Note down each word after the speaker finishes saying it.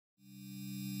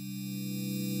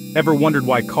Ever wondered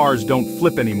why cars don't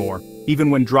flip anymore, even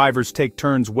when drivers take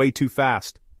turns way too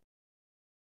fast?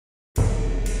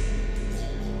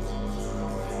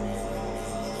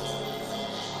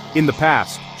 In the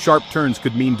past, sharp turns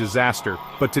could mean disaster,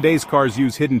 but today's cars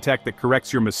use hidden tech that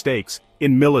corrects your mistakes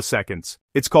in milliseconds.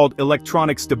 It's called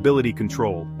Electronic Stability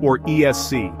Control, or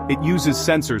ESC. It uses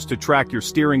sensors to track your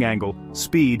steering angle,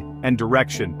 speed, and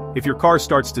direction. If your car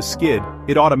starts to skid,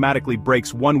 it automatically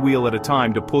brakes one wheel at a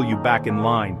time to pull you back in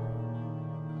line.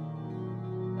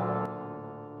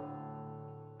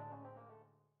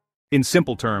 In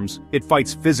simple terms, it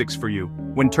fights physics for you.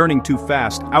 When turning too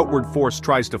fast, outward force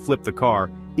tries to flip the car.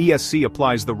 ESC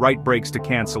applies the right brakes to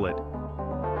cancel it.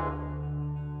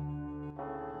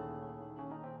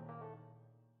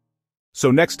 So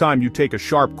next time you take a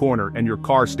sharp corner and your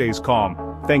car stays calm,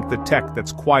 thank the tech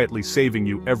that's quietly saving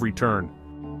you every turn.